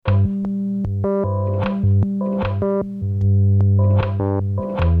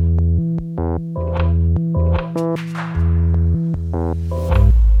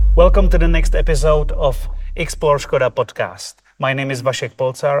Welcome to the next episode of Explore Škoda podcast. My name is Vašek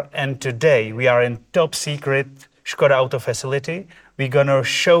Polcar, and today we are in top secret Škoda Auto facility. We're gonna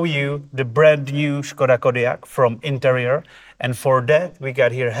show you the brand new Škoda Kodiaq from interior, and for that we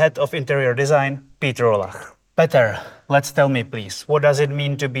got here head of interior design, Peter Olah. Peter, let's tell me please, what does it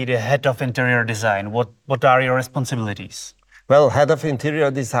mean to be the head of interior design? What are your responsibilities? Well, head of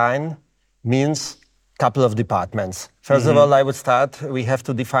interior design means couple of departments. First of all, I would start, we have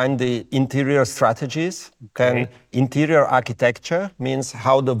to define the interior strategies. Then interior architecture means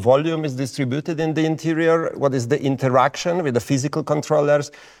how the volume is distributed in the interior, what is the interaction with the physical controllers,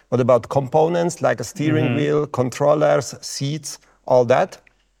 what about components like a steering wheel, controllers, seats, all that.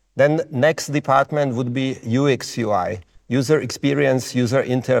 Then next department would be UX UI, user experience, user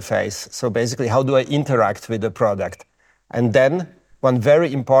interface. So basically, how do I interact with the product? And then one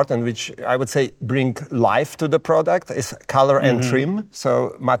very important, which I would say bring life to the product, is color and trim.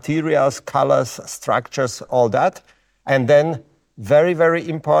 So materials, colors, structures, all that. And then very, very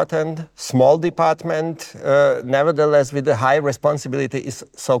important, small department, nevertheless with a high responsibility, is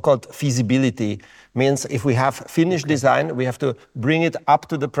so-called feasibility. Means if we have finished design, we have to bring it up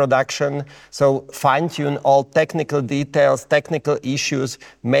to the production. So fine-tune all technical details, technical issues,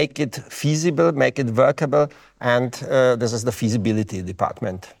 make it feasible, make it workable. And this is the feasibility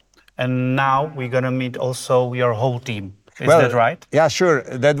department. And now we're gonna meet also your whole team. Is that right? Yeah, sure.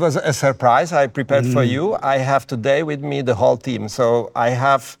 That was a surprise I prepared for you. I have today with me the whole team. So I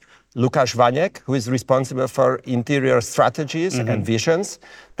have Lukáš Vaněk, who is responsible for interior strategies and visions.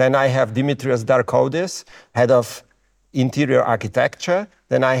 Then I have Dimitrios Darkoudis, head of interior architecture.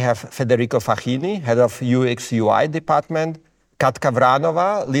 Then I have Federico Facchini, head of UX UI department. Katka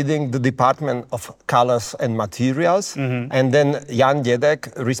Vranova, leading the department of colors and materials. And then Jan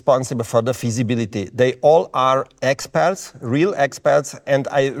Dedek, responsible for the feasibility. They all are experts, real experts, and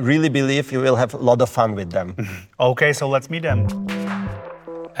I really believe you will have a lot of fun with them. Okay, so let's meet them.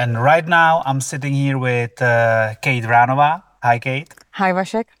 And right now I'm sitting here with Kate Vranova. Hi, Kate. Hi,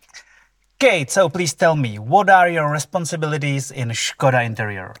 Vašek. Kate, so please tell me, what are your responsibilities in Škoda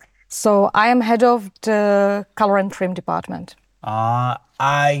Interior? So I am head of the color and trim department.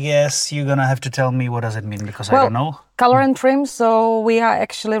 I guess you're gonna have to tell me what does it mean, because I don't know. Color and trim, so we are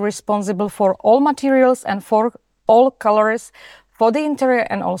actually responsible for all materials and for all colors for the interior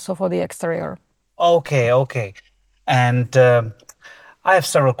and also for the exterior. Okay. And I have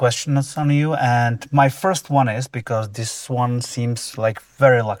several questions on you, and my first one is, because this one seems like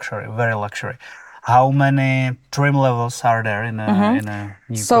very luxury. How many trim levels are there in a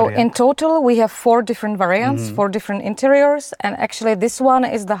new So Kodiaq? in total, we have 4 different variants, 4 different interiors. And actually this one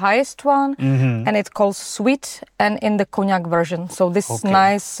is the highest one, and it's called Sweet, and in the Kodiaq version. So this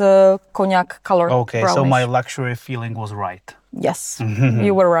nice Kodiaq color. Okay, brownish. so my luxury feeling was right. Yes,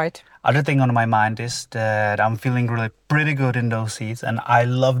 you were right. Other thing on my mind is that I'm feeling really pretty good in those seats, and I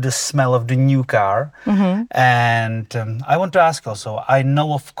love the smell of the new car. And I want to ask also, I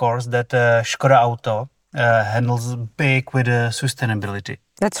know of course that Škoda Auto handles big with sustainability.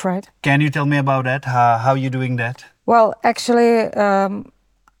 That's right. Can you tell me about that? How are you doing that? Well, actually,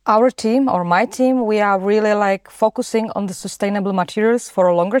 our team, or my team, we are really focusing on the sustainable materials for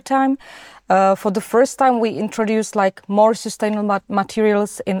a longer time. For the first time, we introduced more sustainable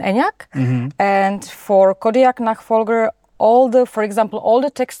materials in Enyaq. And for Kodiaq Nachfolger, for example, all the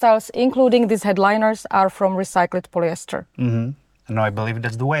textiles, including these headliners, are from recycled polyester. No, I believe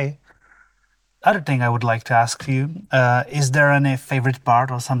that's the way. Other thing I would like to ask you, is there any favorite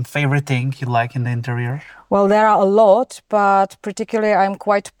part or some favorite thing you like in the interior? Well, there are a lot, but particularly I'm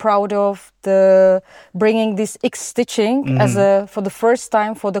quite proud of bringing this X-stitching for the first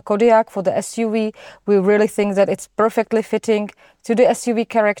time for the Kodiaq, for the SUV. We really think that it's perfectly fitting to the SUV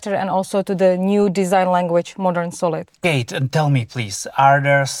character and also to the new design language, Modern Solid. Kate, and tell me please, are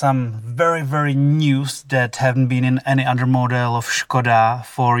there some very, very news that haven't been in any other model of Škoda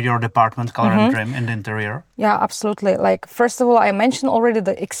for your department, color and trim in the interior? Yeah, absolutely. First of all, I mentioned already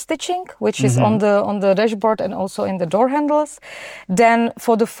the X-stitching, which is on the dashboard and also in the door handles. Then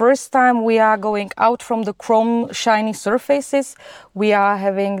for the first time, we are going out from the chrome shiny surfaces. We are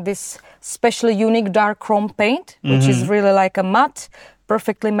having this specially unique dark chrome paint, which is really like a matte,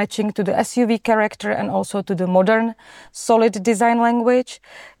 perfectly matching to the SUV character and also to the modern solid design language.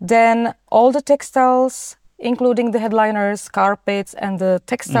 Then all the textiles, including the headliners, carpets, and the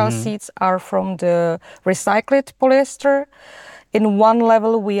textile seats, are from the recycled polyester. In one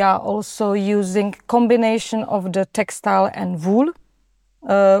level, we are also using combination of the textile and wool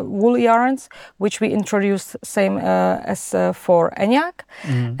yarns, which we introduced same as for Enyaq.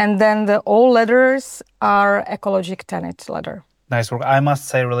 And then all leathers are ecologic tanned leather. Nice work. I must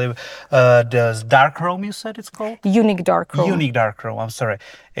say, really, the dark chrome, you said it's called? Unique dark chrome. Unique dark chrome, I'm sorry.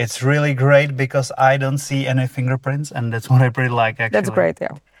 It's really great because I don't see any fingerprints, and that's what I pretty like, actually. That's great,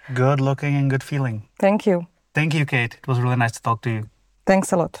 yeah. Good looking and good feeling. Thank you. Thank you, Kate. It was really nice to talk to you.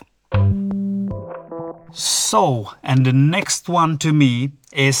 Thanks a lot. So, and the next one to me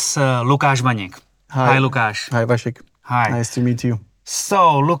is Lukáš Vaněk. Hi, Lukáš. Hi, Vašek. Hi. Nice to meet you.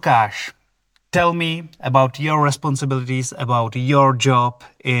 So, Lukáš, tell me about your responsibilities, about your job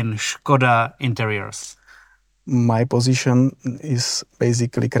in Škoda Interiors. My position is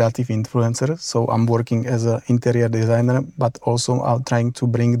basically creative influencer. So I'm working as an interior designer, but also I'm trying to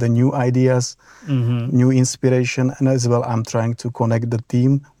bring the new ideas, new inspiration, and as well I'm trying to connect the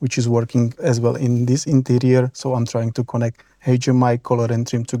team, which is working as well in this interior. So I'm trying to connect HMI, color and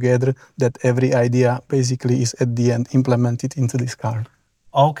trim together, that every idea basically is at the end implemented into this car.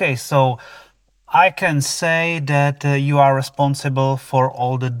 Okay, so I can say that you are responsible for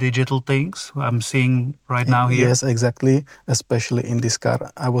all the digital things I'm seeing right now here. Yes, exactly. Especially in this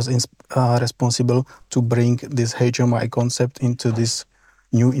car, I was responsible to bring this HMI concept into this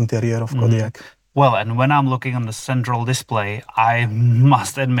new interior of Kodiaq. Well, and when I'm looking on the central display, I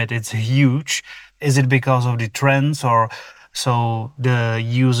must admit it's huge. Is it because of the trends, or so the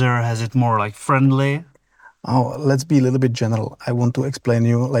user has it more like friendly? Oh, let's be a little bit general. I want to explain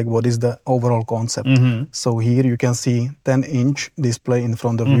you like what is the overall concept. So here you can see 10-inch display in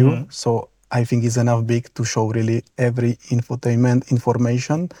front of you. So I think it's enough big to show really every infotainment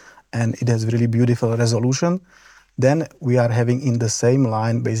information, and it has really beautiful resolution. Then we are having in the same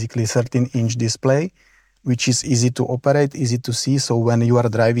line basically 13-inch display, which is easy to operate, easy to see. So when you are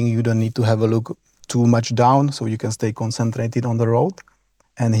driving, you don't need to have a look too much down, so you can stay concentrated on the road.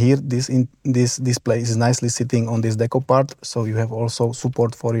 And here, this display is nicely sitting on this deco part, so you have also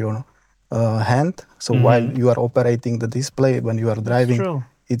support for your hand. So while you are operating the display, when you are driving,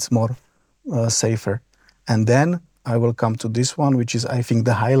 it's more safer. And then I will come to this one, which is, I think,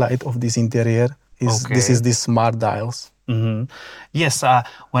 the highlight of this interior. This is the smart dials. Yes,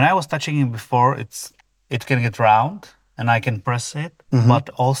 when I was touching it before, it can get round, and I can press it, but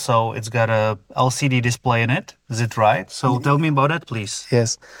also it's got a LCD display in it. Is it right? So tell me about that, please.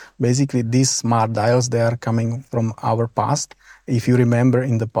 Yes. Basically, these smart dials, they are coming from our past. If you remember,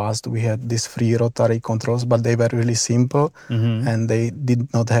 in the past, we had these free rotary controls, but they were really simple and they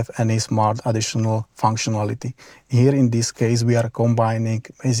did not have any smart additional functionality. Here, in this case, we are combining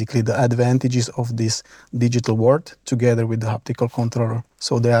basically the advantages of this digital world together with the haptical controller.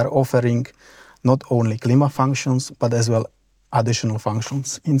 So they are offering not only klima functions, but as well additional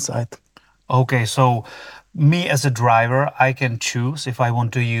functions inside. Okay, so me as a driver, I can choose if I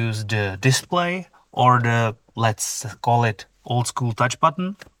want to use the display or the, let's call it, old school touch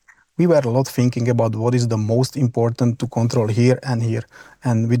button. We were a lot thinking about what is the most important to control here and here.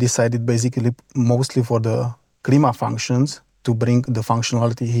 And we decided basically mostly for the klima functions to bring the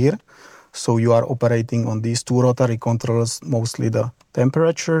functionality here. So you are operating on these two rotary controllers, mostly the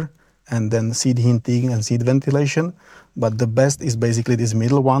temperature, and then seat heating and seat ventilation. But the best is basically this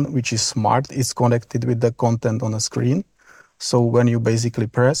middle one, which is smart. It's connected with the content on the screen. So when you basically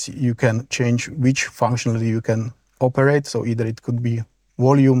press, you can change which functionality you can operate. So either it could be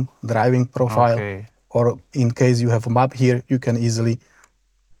volume, driving profile, or in case you have a map here, you can easily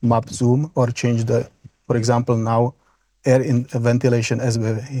map zoom or change the, for example, now air in ventilation as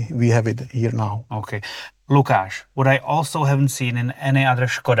we have it here now. Okay. Lukáš, what I also haven't seen in any other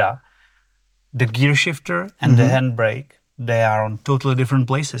Škoda, the gear shifter and the handbrake, they are on totally different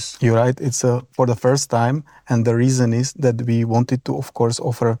places. You're right. It's for the first time. And the reason is that we wanted to, of course,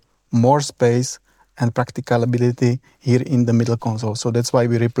 offer more space and practicability here in the middle console. So that's why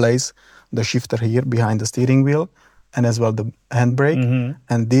we replace the shifter here behind the steering wheel and as well the handbrake.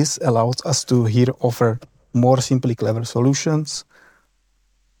 And this allows us to here offer more simply clever solutions,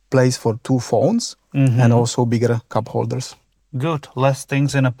 place for two phones, and also bigger cup holders. Good. Less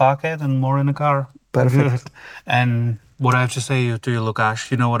things in a pocket and more in a car. Perfect. Good. And what I have to say to you,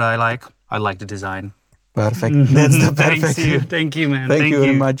 Lukáš, you know what I like? I like the design. Perfect. That's the perfect. Thank you, man. Thank you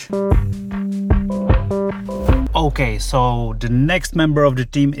very much. Okay, so the next member of the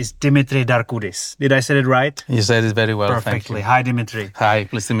team is Dimitri Darkoudis. Did I say it right? You said it very well. Perfectly. Thank you. Hi, Dimitri. Hi,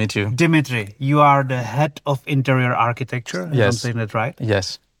 pleased to meet you. Dimitri, you are the head of interior architecture. If I'm saying that right?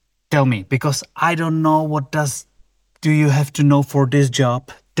 Yes. Tell me, because I don't know do you have to know for this job?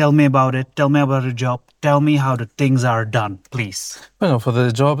 Tell me about it. Tell me about the job. tell me how the things are done, please. Well, for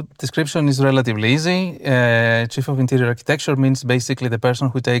the job description is relatively easy. Chief of Interior Architecture means basically the person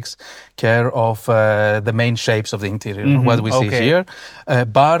who takes care of the main shapes of the interior, what we see here.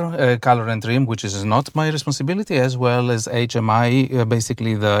 Bar, color and trim, which is not my responsibility, as well as HMI,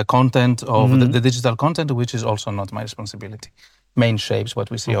 basically the content of the digital content, which is also not my responsibility. Main shapes,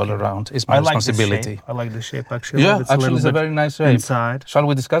 what we see all around, is my responsibility. I like the shape, actually. Yeah, actually it's a very nice shape. Inside. Shall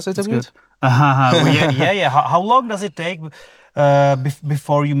we discuss it a bit? Good. Yeah. How long does it take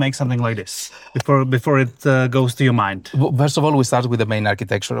before you make something like this? Before it goes to your mind? First of all, we start with the main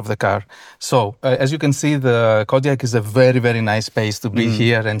architecture of the car. So, as you can see, the Kodiaq is a very, very nice space to be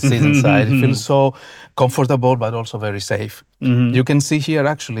here and sit inside. It feels so comfortable, but also very safe. You can see here,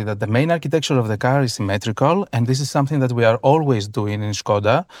 actually, that the main architecture of the car is symmetrical, and this is something that we are always doing in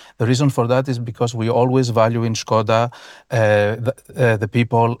Škoda. The reason for that is because we always value in Škoda the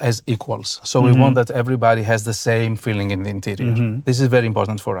people as equals. So we want that everybody has the same feeling in the interior. This is very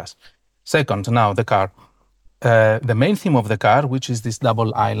important for us. Second, now the car. The main theme of the car, which is this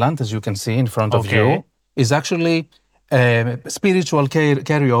double island, as you can see in front of you, is actually a spiritual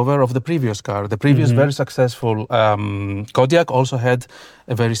carryover of the previous car. The previous very successful Kodiaq also had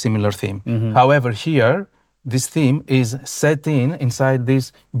a very similar theme. However, here, this theme is set inside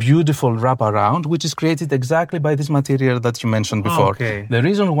this beautiful wraparound, which is created exactly by this material that you mentioned before. The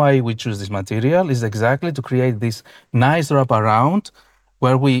reason why we choose this material is exactly to create this nice wraparound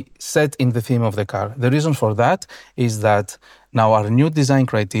where we set in the theme of the car. The reason for that is that now our new design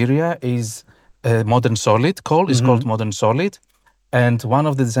criteria is modern solid, is called modern solid. And one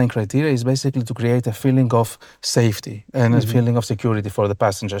of the design criteria is basically to create a feeling of safety and a feeling of security for the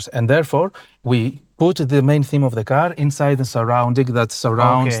passengers. And therefore, we put the main theme of the car inside the surrounding that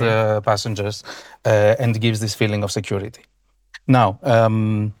surrounds the passengers and gives this feeling of security. Now,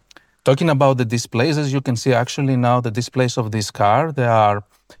 talking about the displays, as you can see, actually now the displays of this car, they are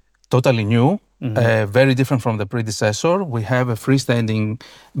totally new. Very different from the predecessor. We have a freestanding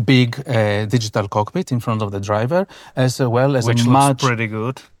big digital cockpit in front of the driver, as well as which looks pretty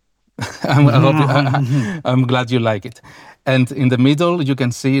good. I'm glad you like it. And in the middle, you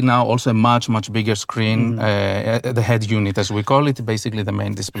can see now also a much, much bigger screen, the head unit, as we call it, basically the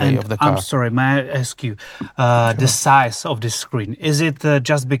main display of the car. I'm sorry, may I ask you, the size of this screen, is it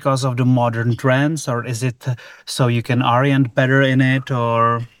just because of the modern trends, or is it so you can orient better in it,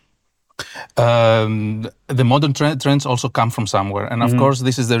 or...? The modern trends also come from somewhere. And of course,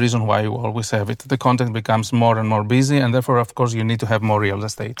 this is the reason why you always have it. The content becomes more and more busy, and therefore, of course, you need to have more real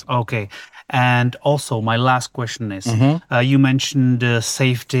estate. Okay. And also, my last question is, you mentioned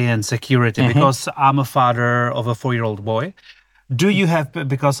safety and security, because I'm a father of a 4-year-old boy. Do you have,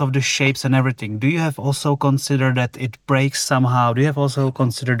 because of the shapes and everything, do you have also considered that it breaks somehow? Do you have also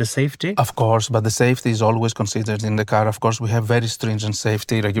considered the safety? Of course, but the safety is always considered in the car. Of course, we have very stringent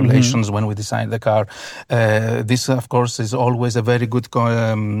safety regulations when we design the car. This, of course, is always a very good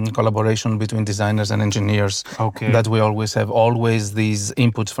collaboration between designers and engineers. That we always have these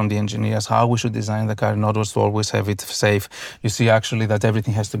inputs from the engineers, how we should design the car in order to always have it safe. You see, actually, that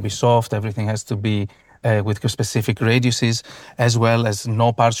everything has to be soft, everything has to be with specific radiuses, as well as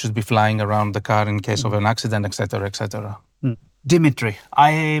no parts should be flying around the car in case of an accident, etc., etc. Dimitri,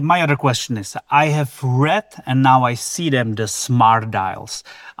 my other question is, I have read and now I see them, the smart dials.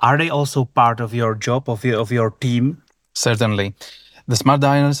 Are they also part of your job, of your team? Certainly. The smart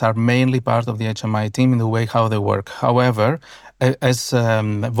dials are mainly part of the HMI team in the way how they work. However, as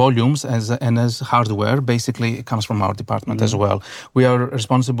volumes and as hardware, basically it comes from our department as well. We are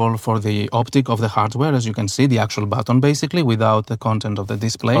responsible for the optic of the hardware, as you can see, the actual button basically, without the content of the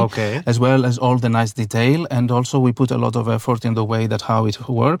display, as well as all the nice detail. And also we put a lot of effort in the way that how it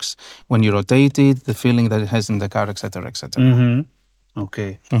works, when you rotate it, the feeling that it has in the car, etc., etc.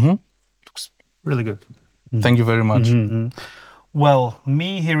 Okay. Looks really good. Thank you very much. Well,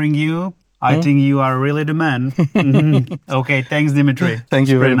 me hearing you, I think you are really the man. Okay, thanks, Dimitri. Thank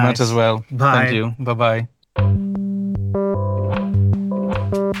you very much as well. Bye. Thank you. Bye-bye.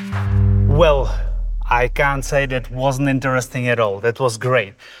 Well, I can't say that wasn't interesting at all. That was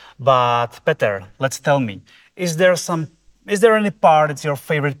great. But Peter, let's tell me, is there any part, it's your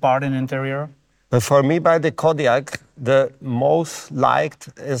favorite part in interior? For me, by the Kodiaq, the most liked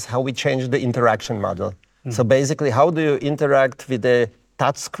is how we changed the interaction model. So basically, how do you interact with the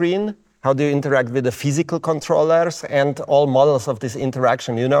touch screen? How do you interact with the physical controllers and all models of this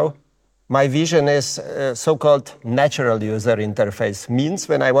interaction, My vision is so-called natural user interface. Means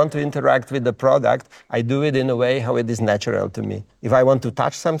when I want to interact with the product, I do it in a way how it is natural to me. If I want to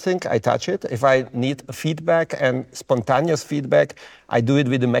touch something, I touch it. If I need feedback and spontaneous feedback, I do it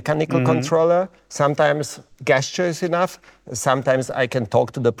with a mechanical controller. Sometimes gesture is enough. Sometimes I can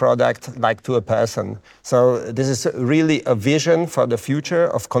talk to the product like to a person. So this is really a vision for the future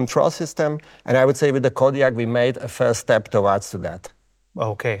of control system. And I would say with the Kodiaq, we made a first step towards to that.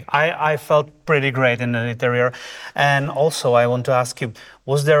 Okay, I felt pretty great in the interior. And also I want to ask you,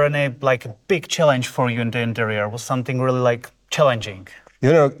 was there any like a big challenge for you in the interior? Was something really like challenging?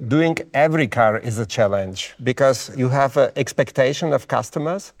 You know, doing every car is a challenge because you have an expectation of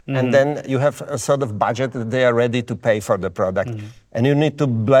customers and then you have a sort of budget that they are ready to pay for the product. And you need to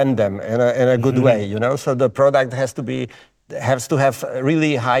blend them in a good way, you know? So the product has to have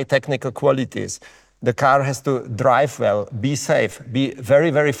really high technical qualities. The car has to drive well, be safe, be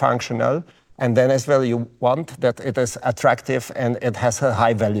very, very functional. And then as well, you want that it is attractive and it has a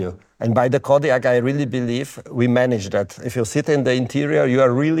high value. And by the Kodiaq, I really believe we manage that. If you sit in the interior, you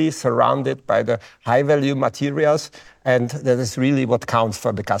are really surrounded by the high value materials. And that is really what counts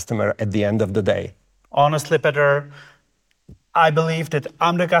for the customer at the end of the day. Honestly, Peter, I believe that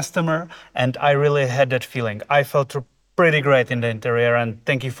I'm the customer and I really had that feeling. I felt pretty great in the interior and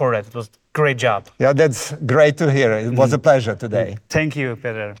thank you for that. It was a great job. Yeah, that's great to hear. It was a pleasure today. Thank you,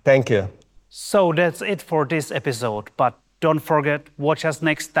 Peter. Thank you. So that's it for this episode, but don't forget, watch us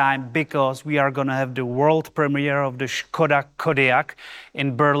next time because we are gonna have the world premiere of the Škoda Kodiaq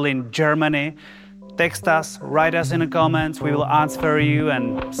in Berlin, Germany. Text us, write us in the comments, we will answer you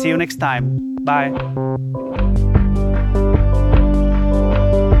and see you next time. Bye.